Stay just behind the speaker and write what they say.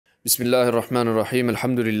بسم الله الرحمن الرحيم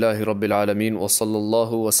الحمد لله رب العالمين وصلى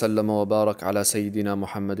الله وسلم وبارك على سيدنا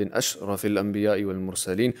محمد أشرف الأنبياء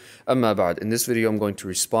والمرسلين أما بعد. In this video I'm going to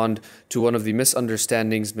respond to one of the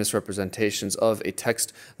misunderstandings, misrepresentations of a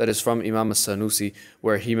text that is from Imam al-Sanusi,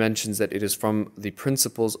 where he mentions that it is from the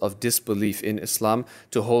principles of disbelief in Islam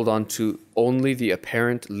to hold on to only the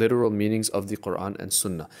apparent literal meanings of the Qur'an and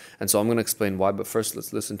Sunnah. And so I'm going to explain why, but first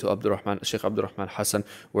let's listen to Sheikh Abdul Rahman Hassan,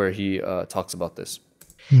 where he talks about this.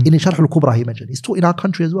 In Sharh al-Kubra he mentioned, it's taught in our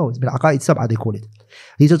country as well. It's been Aqaid Sab'a, they call it.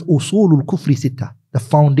 He says, Usul al-Kufri Sitta. The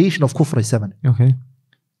foundation of Kufr is 7. Okay.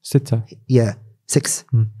 Sitta. Yeah, 6.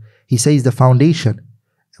 He says the foundation.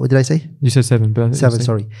 What did I say? You said 7. But 7,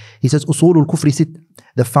 sorry. He says, Usul al-Kufri Sitta.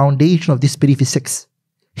 The foundation of disbelief is 6.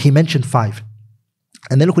 He mentioned 5.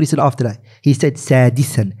 And then look what he said after that. He said,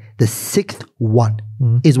 Sadisan. The 6th one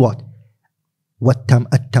is what?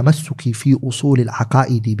 التمسك في أصول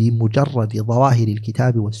العقائد بمجرد ظواهر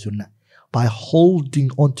الكتاب والسنة, by holding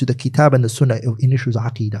on to the kitab and the sunnah in issues of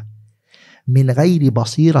aqidah, من غير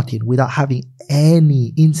بصيرة, without having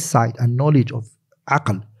any insight and knowledge of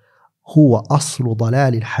عقل, هو أصل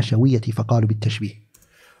ضلال الحشوية فقالوا بالتشبيه.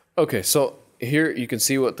 Okay, so here you can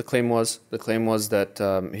see what the claim was. The claim was that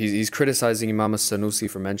he's criticizing Imam al-Sanusi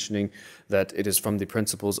for mentioning that it is from the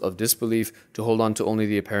principles of disbelief to hold on to only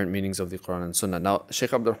the apparent meanings of the Qur'an and Sunnah. Now,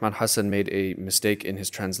 Sheikh Abdul Rahman Hassan made a mistake in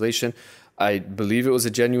his translation. I believe it was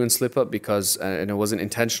a genuine slip-up and it wasn't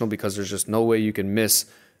intentional, because there's just no way you can miss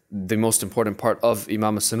the most important part of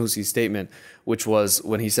Imam al-Sanusi's statement, which was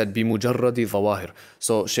when he said, بِمُجَرَّدِ ظَوَاهِرِ.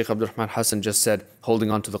 So Sheikh Abdul Rahman Hassan just said,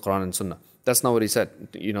 holding on to the Qur'an and Sunnah. That's not what he said.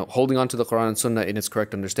 You know, holding on to the Qur'an and Sunnah in its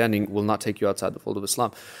correct understanding will not take you outside the fold of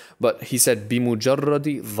Islam. But he said,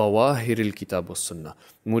 بِمُجَرَّدِ ظَوَاهِرِ الْكِتَابِ وَالسُّنَّةِ.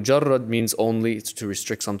 Mujarrad means only, it's to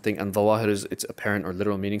restrict something, and dhawahir is its apparent or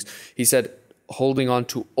literal meanings. He said, holding on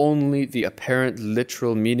to only the apparent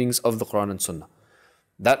literal meanings of the Qur'an and Sunnah.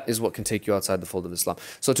 That is what can take you outside the fold of Islam.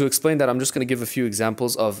 So to explain that, I'm just going to give a few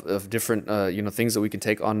examples of different things that we can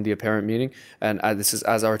take on the apparent meaning. And this is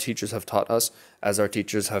as our teachers have taught us, as our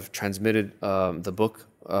teachers have transmitted the book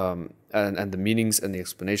and the meanings and the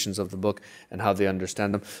explanations of the book and how they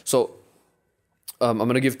understand them. So I'm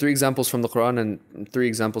going to give 3 examples from the Quran and 3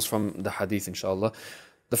 examples from the Hadith, inshaAllah.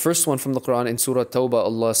 The first one from the Quran in Surah Tawbah,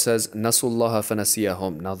 Allah says, Nasullaha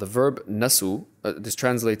fanasiyahum. Now the verb nasu, this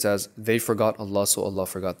translates as they forgot Allah, so Allah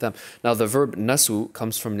forgot them. Now the verb nasu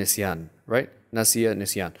comes from nisyan, right? Nasiya,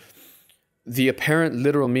 nisyan. The apparent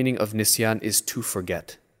literal meaning of nisyan is to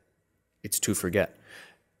forget. It's to forget.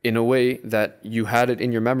 In a way that you had it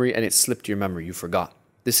in your memory and it slipped your memory, you forgot.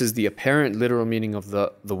 This is the apparent literal meaning of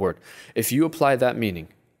the word. If you apply that meaning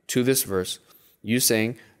to this verse, you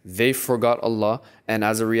saying, they forgot Allah, and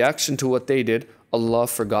as a reaction to what they did, Allah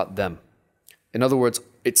forgot them. In other words,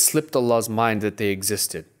 it slipped Allah's mind that they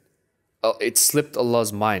existed. It slipped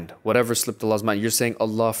Allah's mind. Whatever slipped Allah's mind, you're saying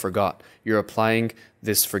Allah forgot. You're applying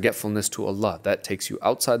this forgetfulness to Allah. That takes you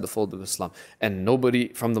outside the fold of Islam. And nobody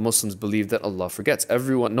from the Muslims believe that Allah forgets.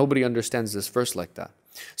 Nobody understands this verse like that.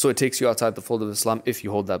 So it takes you outside the fold of Islam if you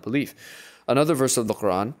hold that belief. Another verse of the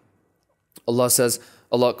Quran,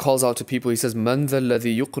 Allah calls out to people, He says, مَنْ ذَا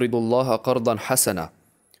الَّذِي يُقْرِضُ اللَّهَ قَرْضًا حَسَنًا.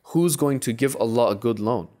 Who's going to give Allah a good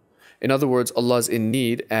loan? In other words, Allah is in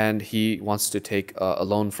need and He wants to take a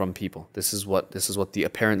loan from people. This is what the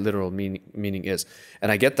apparent literal meaning is.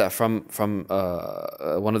 And I get that from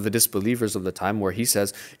one of the disbelievers of the time, where he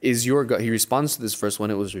says, is your God, he responds to this verse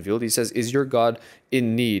when it was revealed, he says, is your God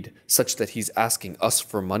in need such that He's asking us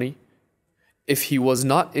for money? If He was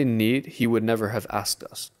not in need, He would never have asked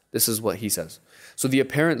us. This is what he says. So the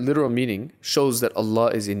apparent literal meaning shows that Allah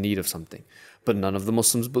is in need of something. But none of the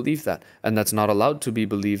Muslims believe that. And that's not allowed to be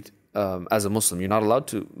believed as a Muslim. You're not allowed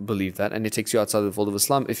to believe that. And it takes you outside the fold of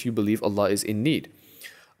Islam if you believe Allah is in need.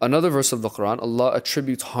 Another verse of the Quran, Allah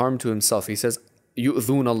attributes harm to Himself. He says,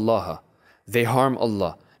 يُؤْذُونَ اللَّهَ. They harm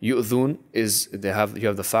Allah. Yu'dhun is, you have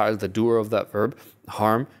the fa'il, the doer of that verb,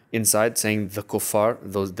 harm, inside, saying the kuffar,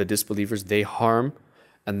 the disbelievers, they harm,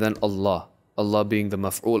 and then Allah being the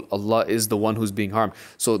maf'ul. Allah is the one who's being harmed.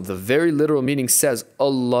 So the very literal meaning says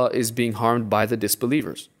Allah is being harmed by the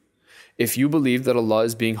disbelievers. If you believe that Allah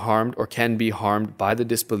is being harmed or can be harmed by the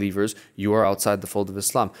disbelievers, you are outside the fold of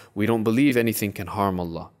Islam. We don't believe anything can harm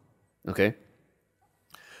Allah. Okay?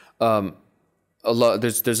 Allah,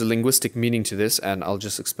 there's a linguistic meaning to this, and I'll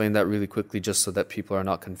just explain that really quickly just so that people are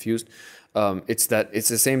not confused. It's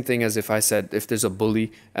the same thing as if I said, if there's a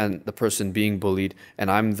bully and the person being bullied, and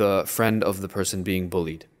I'm the friend of the person being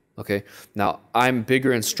bullied. Okay? Now, I'm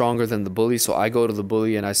bigger and stronger than the bully, so I go to the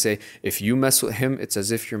bully and I say, if you mess with him, it's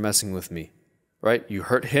as if you're messing with me. Right? You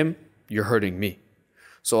hurt him, you're hurting me.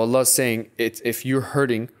 So Allah is saying, if you're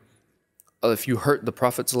hurting if you hurt the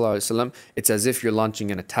Prophet ﷺ, it's as if you're launching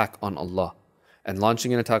an attack on Allah. And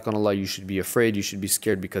launching an attack on Allah, you should be afraid, you should be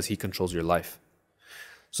scared because He controls your life.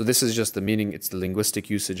 So this is just the meaning, it's the linguistic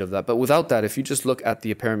usage of that. But without that, if you just look at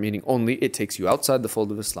the apparent meaning only, it takes you outside the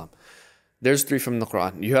fold of Islam. There's 3 from the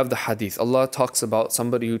Qur'an. You have the hadith. Allah talks about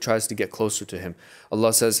somebody who tries to get closer to Him.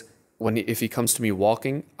 Allah says, if he comes to me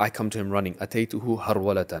walking, I come to him running. Ataytuhu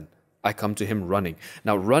harwalatan. I come to him running.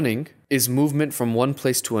 Now running is movement from one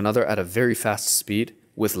place to another at a very fast speed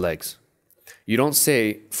with legs. You don't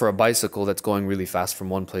say for a bicycle that's going really fast from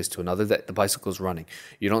one place to another that the bicycle is running.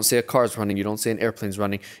 You don't say a car is running. You don't say an airplane is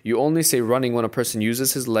running. You only say running when a person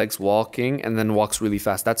uses his legs walking and then walks really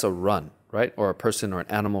fast. That's a run, right? Or a person or an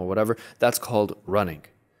animal or whatever. That's called running.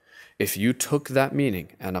 If you took that meaning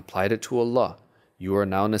and applied it to Allah, you are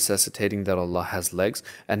now necessitating that Allah has legs.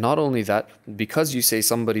 And not only that, because you say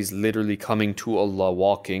somebody's literally coming to Allah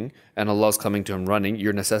walking and Allah's coming to him running,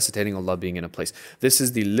 you're necessitating Allah being in a place. This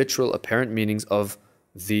is the literal apparent meanings of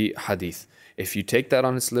the hadith. If you take that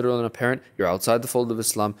on its literal and apparent, you're outside the fold of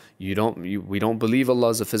Islam. We don't believe Allah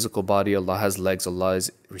is a physical body. Allah has legs. Allah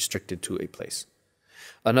is restricted to a place.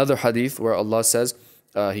 Another hadith where Allah says,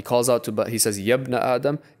 He calls out to, He says, Yabna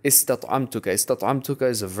Adam, istat'amtuka. Istat'amtuka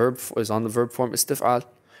is on the verb form istif'al,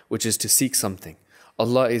 which is to seek something.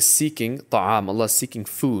 Allah is seeking ta'am. Allah is seeking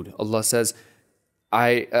food. Allah says,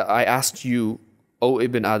 I asked you, O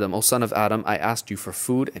Ibn Adam, O son of Adam, I asked you for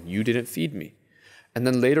food and you didn't feed me. And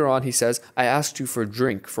then later on He says, I asked you for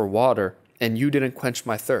drink, for water, and you didn't quench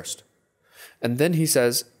my thirst. And then He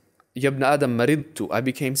says, Yabna Adam maridtu, I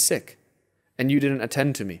became sick, and you didn't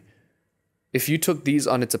attend to me. If you took these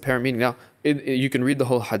on its apparent meaning, now you can read the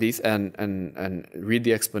whole hadith and read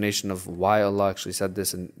the explanation of why Allah actually said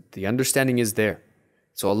this, and the understanding is there.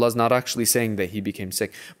 So Allah is not actually saying that He became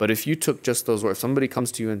sick. But if you took just those words, if somebody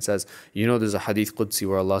comes to you and says, there's a hadith Qudsi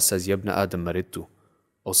where Allah says, Yabna Adam maridtu,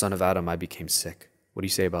 O son of Adam, I became sick. What do you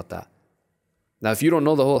say about that? Now if you don't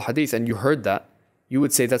know the whole hadith and you heard that, you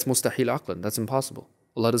would say that's mustahil aqlan, that's impossible.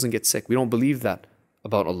 Allah doesn't get sick. We don't believe that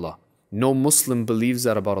about Allah. No Muslim believes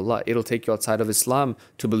that about Allah. It'll take you outside of Islam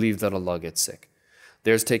to believe that Allah gets sick.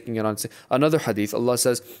 There's taking it on. Another hadith, Allah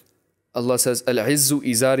says, Al-izzu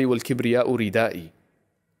izari wal-kibriya'u ridai.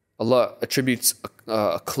 Allah attributes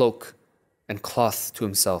a cloak and cloth to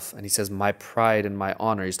Himself. And He says, my pride and my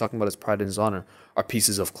honor, He's talking about His pride and His honor, are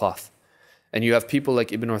pieces of cloth. And you have people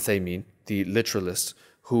like Ibn Uthaymeen, the literalist,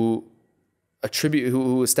 who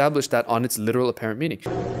established that on its literal apparent meaning.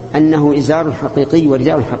 أنه إزار حقيقي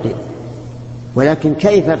ورداء حقيقي. ولكن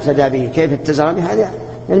كيف ارتدى به كيف اتزر به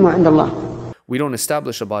هذا علم عند الله. We don't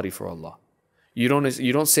establish a body for Allah. You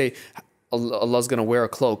don't say Allah's going to wear a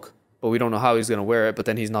cloak, but we don't know how He's going to wear it, but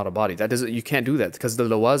then He's not a body. You can't do that, because the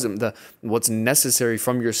lawazim, what's necessary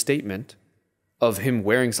from your statement of Him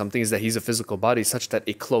wearing something is that He's a physical body, such that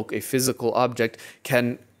a cloak, a physical object,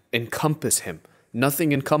 can encompass Him.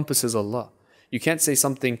 Nothing encompasses Allah. You can't say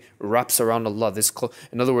something wraps around Allah.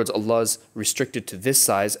 In other words, Allah is restricted to this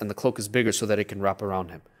size and the cloak is bigger so that it can wrap around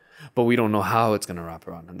Him. But we don't know how it's going to wrap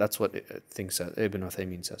around Him. That's what Ibn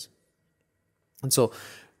Uthaymeen says. And so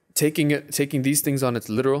taking these things on its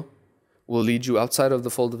literal will lead you outside of the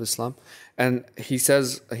fold of Islam. And he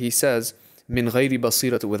says, min ghayri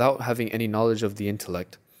basirati, without having any knowledge of the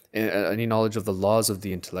intellect, any knowledge of the laws of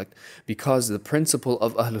the intellect, because the principle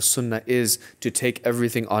of Ahlulsunnah is to take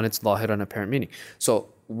everything on its lahir and apparent meaning. So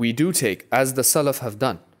we do take, as the Salaf have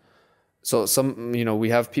done. So we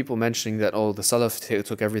have people mentioning that, the Salaf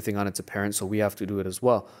took everything on its apparent, so we have to do it as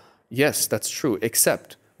well. Yes, that's true,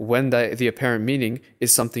 except when the apparent meaning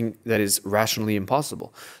is something that is rationally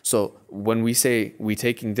impossible. So when we say we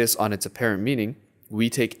taking this on its apparent meaning, we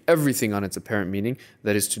take everything on its apparent meaning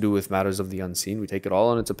that is to do with matters of the unseen. We take it all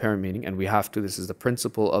on its apparent meaning, and we have to. This is the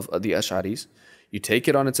principle of the Asharis. You take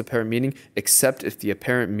it on its apparent meaning, except if the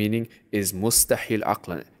apparent meaning is mustahil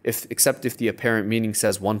aqlan. Except if the apparent meaning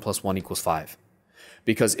says 1 + 1 = 5.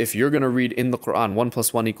 Because if you're going to read in the Quran 1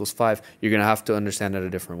 + 1 = 5, you're going to have to understand it a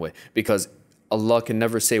different way. Because Allah can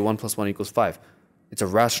never say 1 + 1 = 5. It's a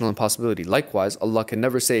rational impossibility. Likewise, Allah can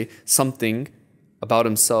never say something about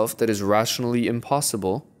Himself that is rationally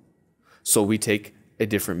impossible, so we take a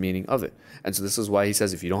different meaning of it. And so this is why He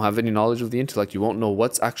says, if you don't have any knowledge of the intellect, you won't know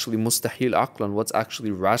what's actually mustahil aqlan, what's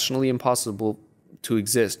actually rationally impossible to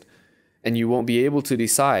exist. And you won't be able to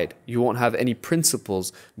decide. You won't have any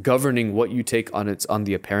principles governing what you take on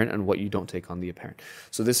the apparent and what you don't take on the apparent.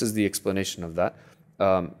 So this is the explanation of that.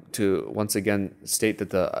 To once again state that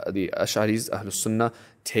the Asharis, Ahlulsunnah,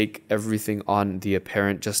 take everything on the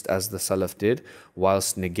apparent just as the Salaf did,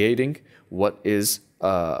 whilst negating what is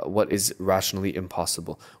rationally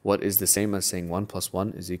impossible. What is the same as saying 1 +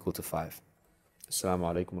 1 = 5. Assalamu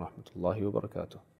alaikum wa rahmatullahi wa barakatuh.